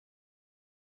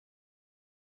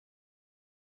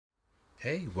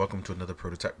Hey, welcome to another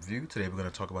prototype review. Today we're going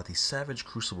to talk about the Savage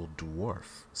Crucible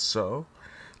Dwarf. So,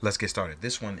 let's get started.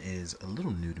 This one is a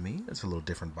little new to me. It's a little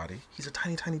different body. He's a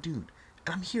tiny, tiny dude,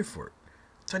 and I'm here for it.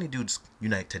 Tiny dudes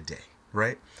unite today,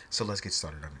 right? So let's get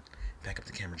started on it. Back up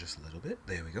the camera just a little bit.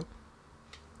 There we go.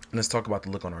 And let's talk about the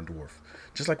look on our dwarf.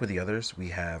 Just like with the others, we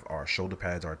have our shoulder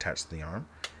pads are attached to the arm,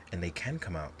 and they can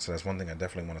come out. So that's one thing I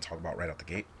definitely want to talk about right out the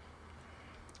gate.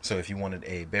 So if you wanted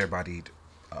a bare-bodied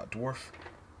dwarf,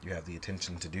 you have the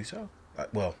intention to do so.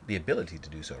 Well, the ability to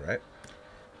do so, right?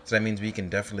 So that means we can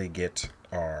definitely get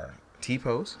our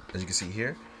T-pose, as you can see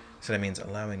here. So that means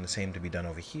allowing the same to be done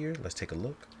over here. Let's take a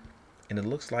look. And it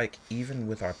looks like even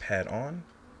with our pad on,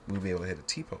 we'll be able to hit a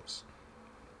T-pose,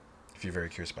 if you're very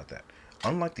curious about that.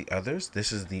 Unlike the others,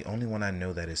 this is the only one I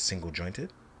know that is single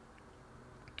jointed.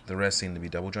 The rest seem to be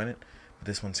double jointed, but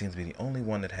this one seems to be the only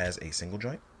one that has a single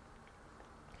joint.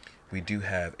 We do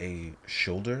have a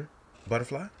shoulder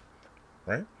butterfly,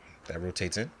 right? That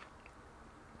rotates in,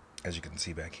 as you can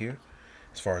see back here.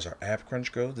 As far as our ab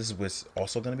crunch goes, this is what's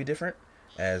also going to be different,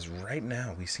 as right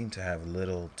now we seem to have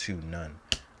little to none.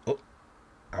 Oh,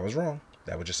 I was wrong.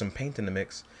 That was just some paint in the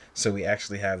mix. So we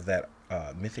actually have that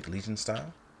Mythic Legion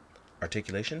style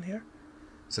articulation here.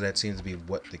 So that seems to be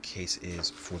what the case is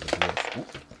for the dwarf.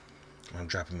 Ooh, I'm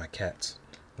dropping my cats,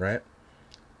 right?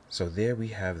 So there we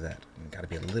have that. We got to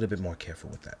be a little bit more careful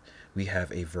with that. We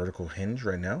have a vertical hinge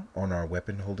right now on our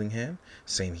weapon holding hand.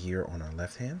 Same here on our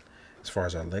left hand. As far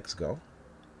as our legs go,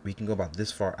 we can go about this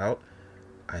far out.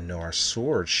 I know our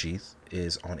sword sheath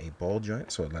is on a ball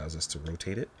joint, so it allows us to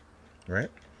rotate it,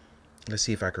 right? Let's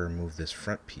see if I can remove this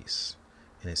front piece.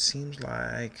 And it seems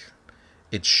like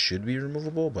it should be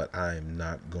removable, but I'm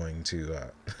not going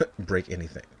to break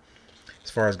anything. As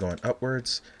far as going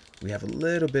upwards, we have a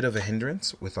little bit of a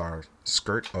hindrance with our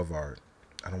skirt of our,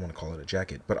 I don't want to call it a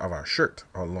jacket, but of our shirt,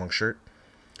 our long shirt.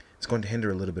 It's going to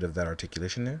hinder a little bit of that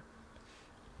articulation there.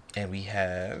 And we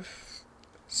have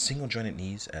single jointed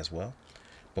knees as well,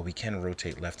 but we can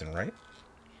rotate left and right.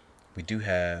 We do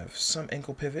have some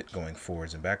ankle pivot going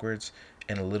forwards and backwards,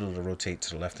 and a little to rotate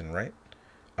to the left and right.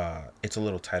 It's a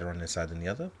little tighter on this side than the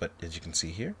other, but as you can see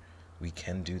here, we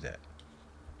can do that.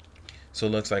 So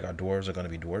it looks like our dwarves are going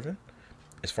to be dwarven.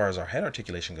 As far as our head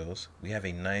articulation goes, we have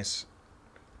a nice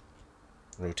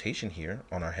rotation here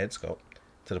on our head sculpt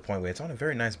to the point where it's on a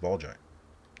very nice ball joint.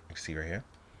 You can see right here.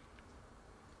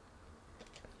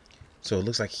 So it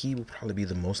looks like he will probably be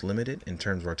the most limited in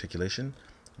terms of articulation,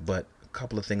 but a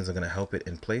couple of things are going to help it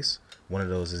in place. One of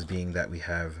those is being that we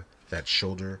have that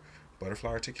shoulder butterfly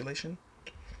articulation.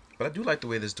 But I do like the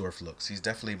way this dwarf looks. He's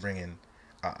definitely bringing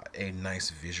a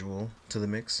nice visual to the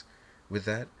mix with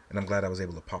that, and I'm glad I was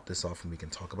able to pop this off and we can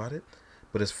talk about it.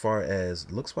 But as far as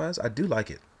looks wise, I do like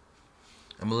it.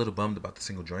 I'm a little bummed about the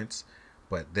single joints,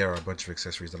 but there are a bunch of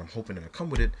accessories that I'm hoping to come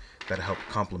with it that'll help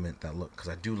complement that look, because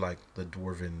I do like the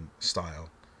dwarven style.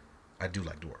 I do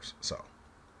like dwarves, so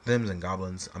thems and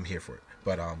goblins, I'm here for it.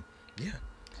 But yeah,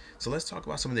 so let's talk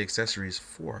about some of the accessories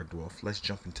for our dwarf. Let's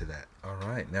jump into that. All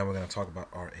right, now we're going to talk about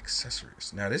our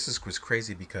accessories. Now this is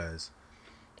crazy because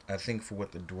I think for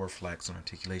what the dwarf lacks on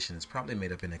articulation, it's probably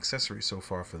made up in accessories so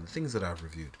far for the things that I've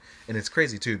reviewed. And it's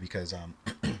crazy too because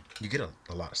you get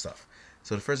a lot of stuff.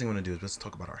 So the first thing I want to do is let's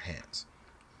talk about our hands.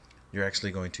 You're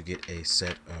actually going to get a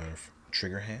set of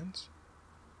trigger hands.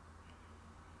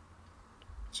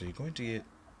 So you're going to get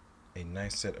a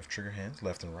nice set of trigger hands,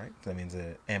 left and right. That means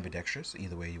they're ambidextrous,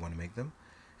 either way you want to make them.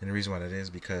 And the reason why that is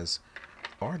because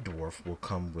our dwarf will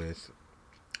come with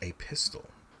a pistol,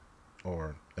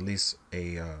 or at least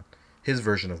a his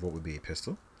version of what would be a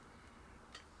pistol.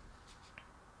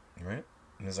 All right,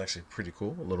 and it's actually pretty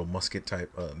cool, a little musket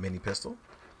type mini pistol.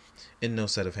 In no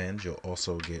set of hands, you'll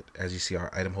also get, as you see our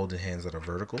item holding hands that are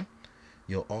vertical,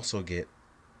 you'll also get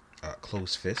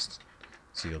closed fists.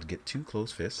 So you'll get 2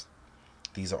 closed fists.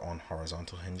 These are on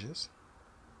horizontal hinges.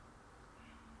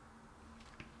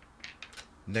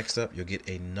 Next up, you'll get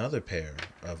another pair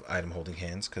of item holding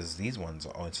hands, because these ones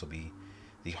will also be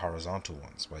the horizontal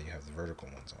ones while you have the vertical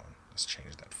ones on. Let's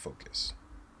change that focus.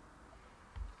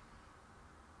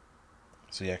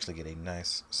 So you actually get a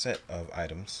nice set of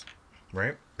items,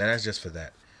 right? That's just for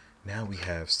that. Now we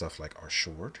have stuff like our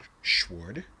sword,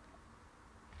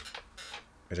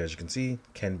 which as you can see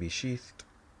can be sheathed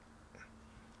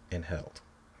and held,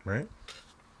 right?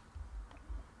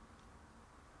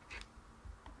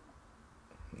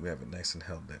 We have it nice and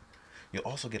held there. You'll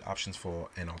also get options for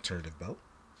an alternative belt.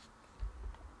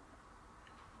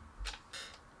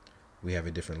 We have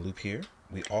a different loop here.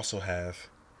 We also have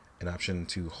an option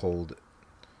to hold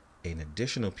an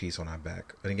additional piece on our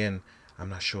back. And again, I'm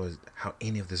not sure how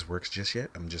any of this works just yet.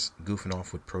 I'm just goofing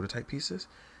off with prototype pieces.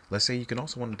 Let's say you can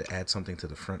also want to add something to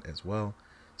the front as well,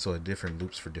 so a different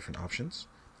loops for different options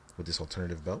with this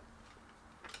alternative belt.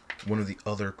 One of the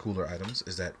other cooler items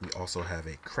is that we also have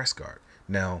a crest guard.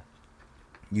 Now,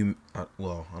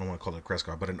 well, I don't want to call it a crest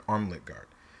guard, but an armlet guard.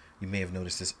 You may have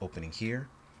noticed this opening here.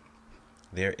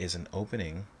 There is an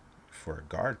opening for a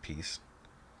guard piece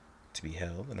to be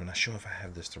held, and I'm not sure if I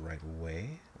have this the right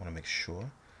way. I want to make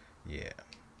sure. Yeah.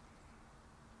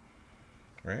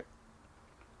 Right?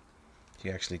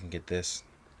 You actually can get this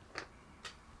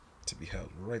to be held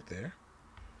right there.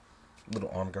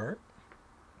 Little arm guard.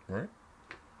 Right?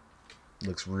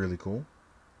 Looks really cool.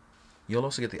 You'll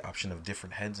also get the option of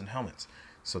different heads and helmets.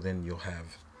 So then you'll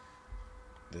have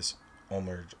this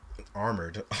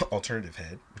armored alternative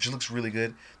head, which looks really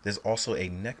good. There's also a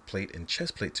neck plate and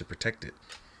chest plate to protect it,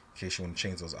 in case you want to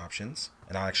change those options.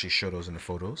 And I'll actually show those in the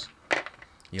photos.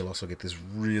 You'll also get this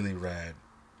really rad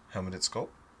helmeted sculpt,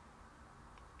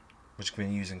 which can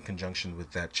be used in conjunction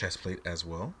with that chest plate as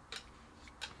well.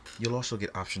 You'll also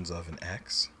get options of an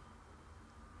axe.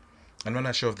 I'm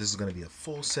not sure if this is going to be a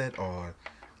full set or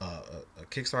a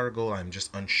Kickstarter goal. I'm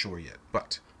just unsure yet,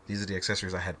 but these are the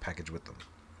accessories I had packaged with them.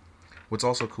 What's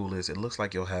also cool is it looks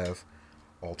like you'll have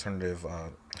alternative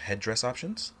headdress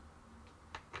options,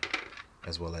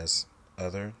 as well as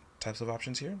other types of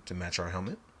options here to match our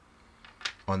helmet.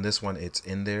 On this one, it's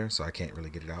in there, so I can't really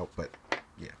get it out, but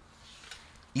yeah.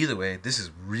 Either way, this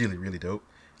is really, really dope.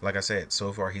 Like I said,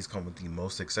 so far he's come with the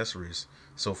most accessories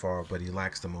so far, but he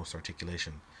lacks the most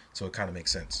articulation, so it kind of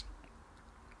makes sense.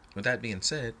 With that being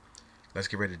said, let's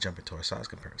get ready to jump into our size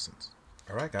comparisons.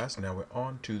 Alright guys, now we're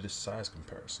on to the size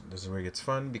comparison. This is where it gets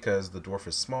fun because the dwarf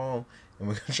is small and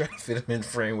we're going to try to fit him in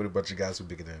frame with a bunch of guys who are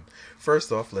bigger than him.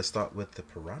 First off, let's start with the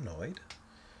Paranoid.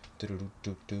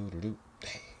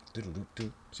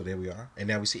 So there we are. And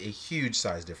now we see a huge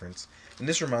size difference. And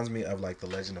this reminds me of like the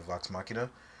Legend of Vox Machina,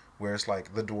 where it's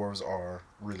like the dwarves are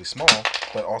really small,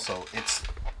 but also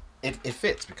it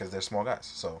fits because they're small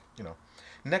guys. So, you know.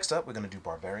 Next up, we're going to do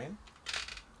Barbarian.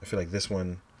 I feel like this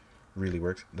one really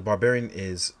works. The Barbarian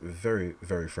is very,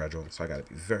 very fragile, so I got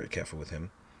to be very careful with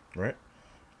him, right?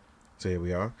 So here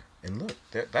we are. And look,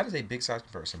 that is a big size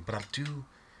comparison, but I do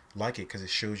like it because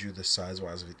it shows you the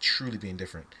size-wise of it truly being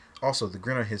different. Also, the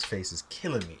grin on his face is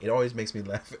killing me. It always makes me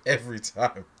laugh every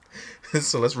time.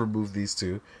 So let's remove these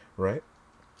two, right?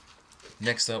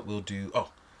 Next up, we'll do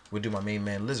my main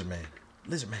man, Lizard Man.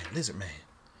 Lizard Man,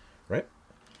 right?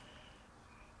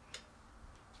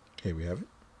 Here we have it,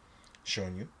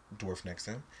 showing you dwarf next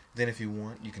to him. Then if you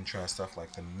want, you can try stuff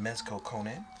like the Mezco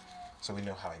Conan. So we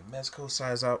know how a Mezco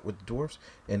size out with the dwarfs.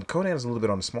 And Conan is a little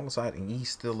bit on the smaller side, and he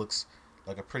still looks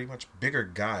like a pretty much bigger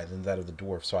guy than that of the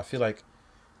dwarf. So I feel like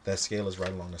that scale is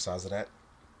right along the size of that.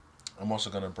 I'm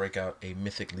also going to break out a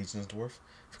Mythic Legions dwarf.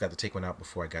 Forgot to take one out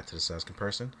before I got to the size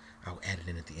comparison. I'll add it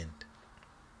in at the end.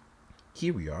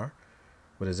 Here we are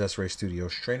with a Zesray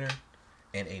Studios trainer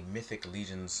and a Mythic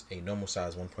Legions, a normal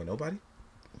size 1.0 body.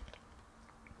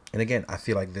 And again, I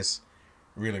feel like this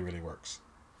really, really works.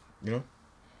 You know?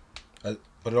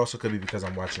 But it also could be because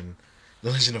I'm watching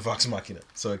The Legend of Vox Machina.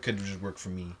 So it could just work for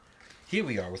me. Here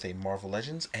we are with a Marvel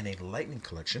Legends and a Lightning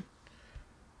Collection.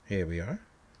 Here we are.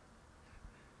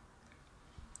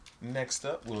 Next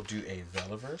up, we'll do a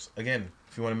Veliverse. Again,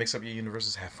 if you want to mix up your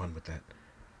universes, have fun with that.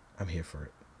 I'm here for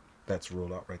it. That's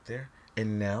rolled out right there.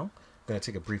 And now, I'm going to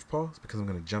take a brief pause because I'm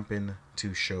going to jump in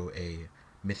to show a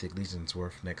Mythic Legions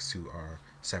dwarf next to our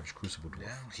Savage Crucible dwarf.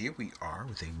 Now, here we are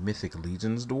with a Mythic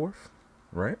Legions dwarf,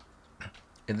 right?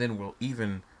 And then we'll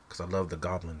even, because I love the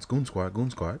goblins, Goon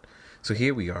Squad. So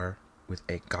here we are with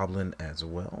a goblin as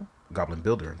well. Goblin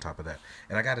builder on top of that.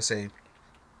 And I got to say,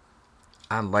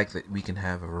 I like that we can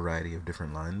have a variety of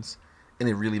different lines. And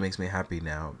it really makes me happy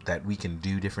now that we can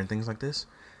do different things like this.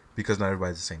 Because not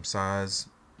everybody's the same size.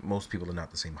 Most people are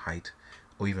not the same height.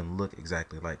 Or even look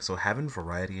exactly alike. So having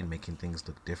variety and making things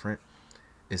look different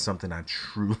is something I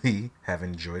truly have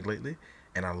enjoyed lately.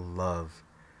 And I love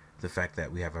the fact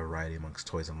that we have a variety amongst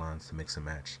toys and lines to mix and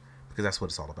match. Because that's what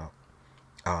it's all about.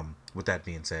 With that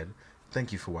being said,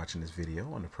 thank you for watching this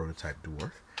video on the Prototype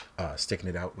Dwarf. Sticking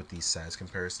it out with these size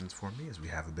comparisons for me as we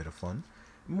have a bit of fun.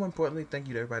 And more importantly, thank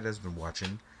you to everybody that's been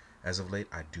watching. As of late,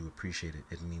 I do appreciate it.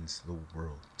 It means the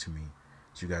world to me.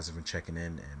 So you guys have been checking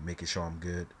in and making sure I'm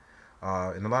good.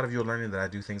 And a lot of you are learning that I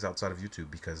do things outside of YouTube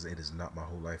because it is not my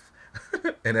whole life.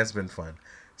 And that's been fun.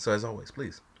 So as always,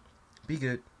 please, be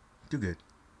good, do good,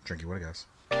 drink your water, guys.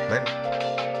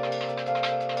 Later.